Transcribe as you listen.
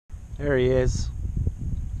There he is.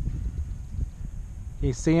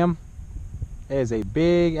 You see him? It is a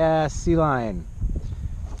big ass sea lion.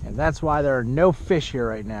 And that's why there are no fish here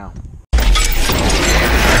right now.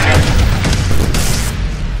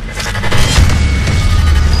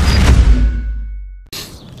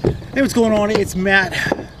 Hey, what's going on? It's Matt.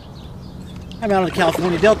 I'm out on the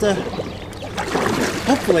California Delta.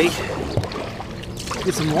 Hopefully,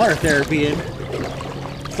 get some water therapy in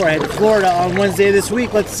before I head to Florida on Wednesday this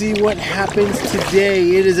week. Let's see what happens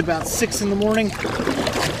today. It is about 6 in the morning.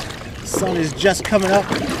 The sun is just coming up.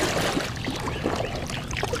 Let's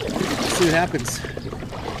see what happens.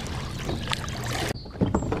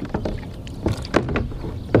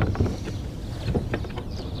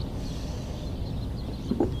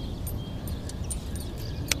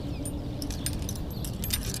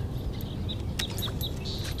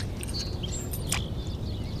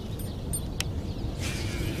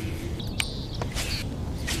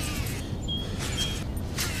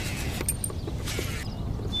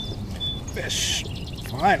 Fish,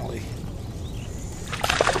 finally.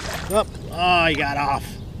 Oh, he got off.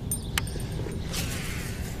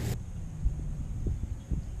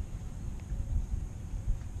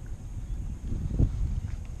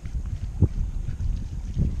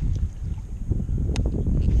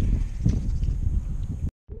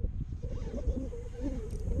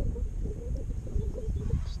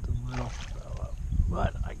 Just a little fella,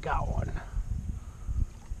 but I got one.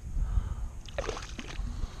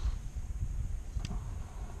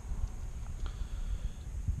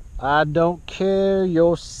 I don't care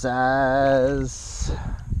your size,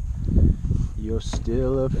 you're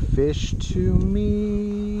still a fish to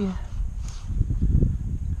me.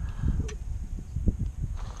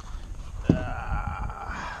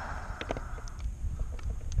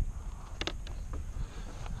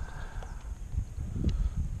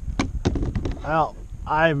 Well,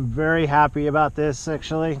 I'm very happy about this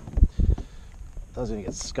actually. Doesn't even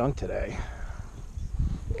get skunked today.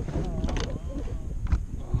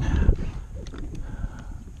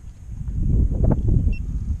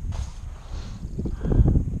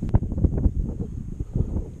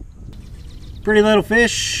 Pretty little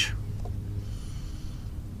fish.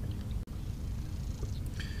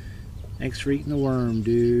 Thanks for eating the worm,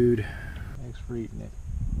 dude. Thanks for eating it.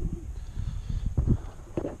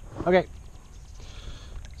 Okay.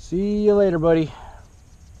 See you later, buddy.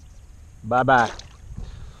 Bye-bye.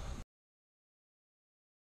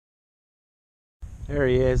 There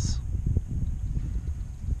he is.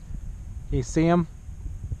 You see him?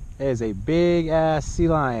 It is a big ass sea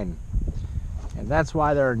lion. And that's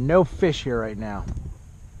why there are no fish here right now.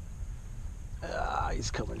 He's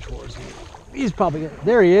coming towards me. He's probably gonna,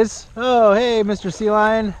 there he is. Oh, hey, Mr. Sea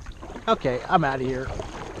Lion. Okay, I'm out of here.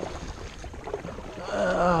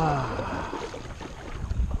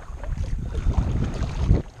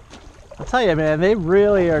 I'll tell you, man, they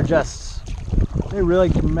really are just, they really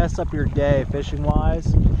can mess up your day fishing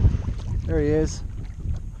wise. There he is.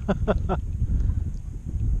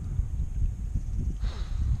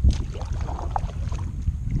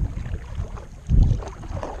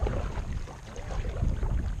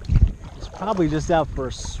 Probably just out for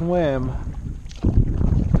a swim.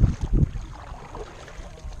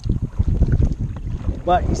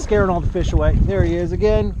 But he's scaring all the fish away. There he is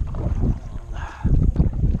again.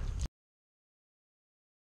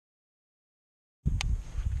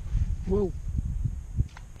 Whoa.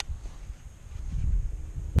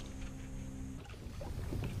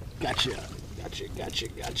 Gotcha, gotcha, gotcha,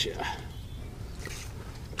 gotcha.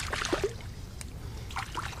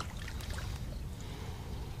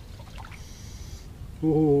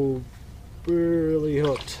 Oh, barely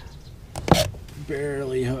hooked.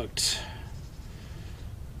 Barely hooked.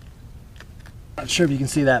 Not sure if you can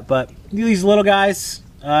see that, but these little guys,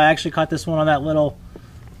 I actually caught this one on that little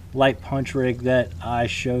light punch rig that I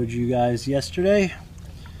showed you guys yesterday.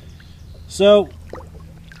 So,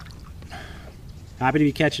 happy to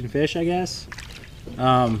be catching fish, I guess.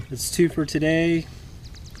 It's 2 for today.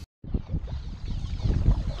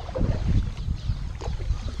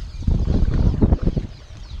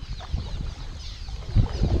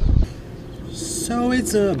 So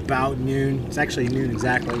it's about noon. It's actually noon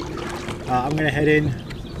exactly. I'm gonna head in.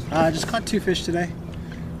 Just caught 2 fish today.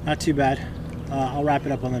 Not too bad. I'll wrap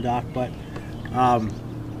it up on the dock, but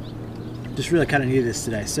just really kind of needed this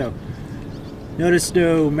today. So notice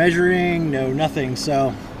no measuring, no nothing.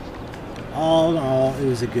 So all in all, it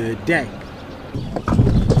was a good day.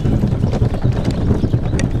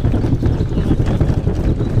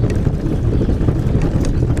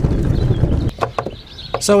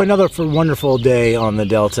 So another wonderful day on the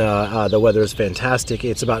Delta. The weather is fantastic.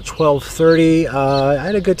 It's about 12:30. I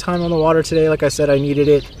had a good time on the water today. Like I said, I needed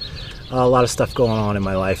it. A lot of stuff going on in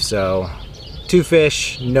my life. So 2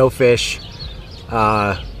 fish, no fish,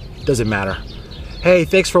 doesn't matter. Hey,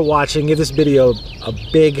 thanks for watching. Give this video a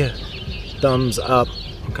big thumbs up.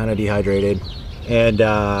 I'm kind of dehydrated. And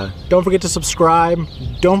don't forget to subscribe.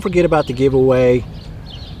 Don't forget about the giveaway.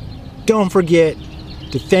 Don't forget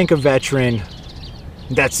to thank a veteran.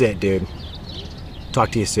 That's it, dude.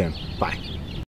 Talk to you soon. Bye.